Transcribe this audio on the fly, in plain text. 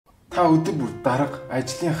та өдөр бүр дарга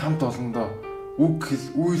ажлын хамт олондоо үг хэл,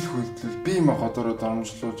 үйл хөдлөл, бие махбодороо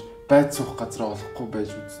дормжлуулж байд суух газар олохгүй байж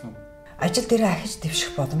үзнэ үү? Ажил дээрээ ахиж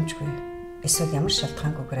дэвших боломжгүй. Эсвэл ямар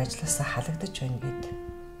шалтгаангүйгээр ажилласаа халагдаж байна гэд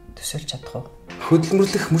төсөөлж чадах уу?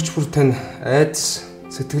 Хөдөлмөрлөх мөч бүр тань айдас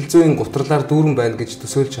сэтгэл зүйн гутралаар дүүрэн байна гэж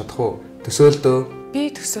төсөөлж чадах уу? Төсөөлдөө. Би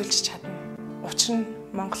төсөөлж чадна. Учир нь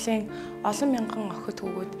Монголын олон мянган охид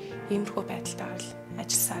хүүгүүд иймэрхүү байдалтай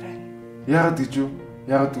ажилласаар байна. Яагаад гэж юу?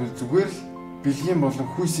 Яагаад гэвэл зүгээр л бэлгийн болон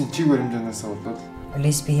хүйсийн чиг баримжаанаас болоод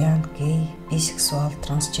лесбиян, гей, бисексуал,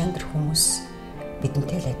 трансгендер хүмүүс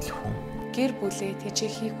бидэнтэй л адил хүн. Гэр бүлээ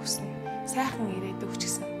тэжээхийг хүснэ. Сайхан ирээдүг ч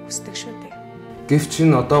гэсэн хүсдэг шүү дээ. Гэвч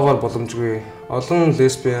энэ одоогоор боломжгүй. Олон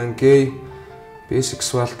лесбиян, гей,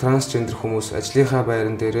 бисексуал, трансгендер хүмүүс ажлынхаа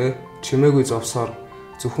байран дээрээ чимээгүй зовсоор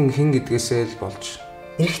зөвхөн хэн гэдгээсээ л болж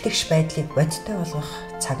эрхтгш байдлыг бодиттой болгох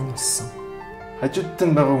цаг нь болсон. хажуудтай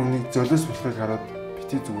байгаа хүнийг золиос болохыг хараад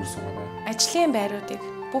бити зүгээр суугаарай. Ажлын байруудыг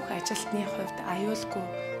бүх ажилтны хувьд аюулгүй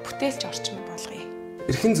бүтээлч орчин болгоё.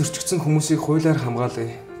 Эрхийн зөрчигдсөн хүмүүсийг хуулиар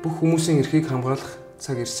хамгаалъя. Бүх хүмүүсийн эрхийг хамгаалах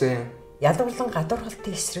цаг ирсэн. Ялгаварлан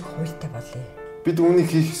гадуурхалтын эсрэг хуультай болъё. Бид үүнийг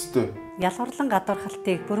хийх ёстой. Ялгаварлан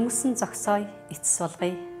гадуурхалтыг бүрмөсөн зогсооё эцэс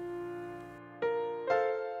болгоё.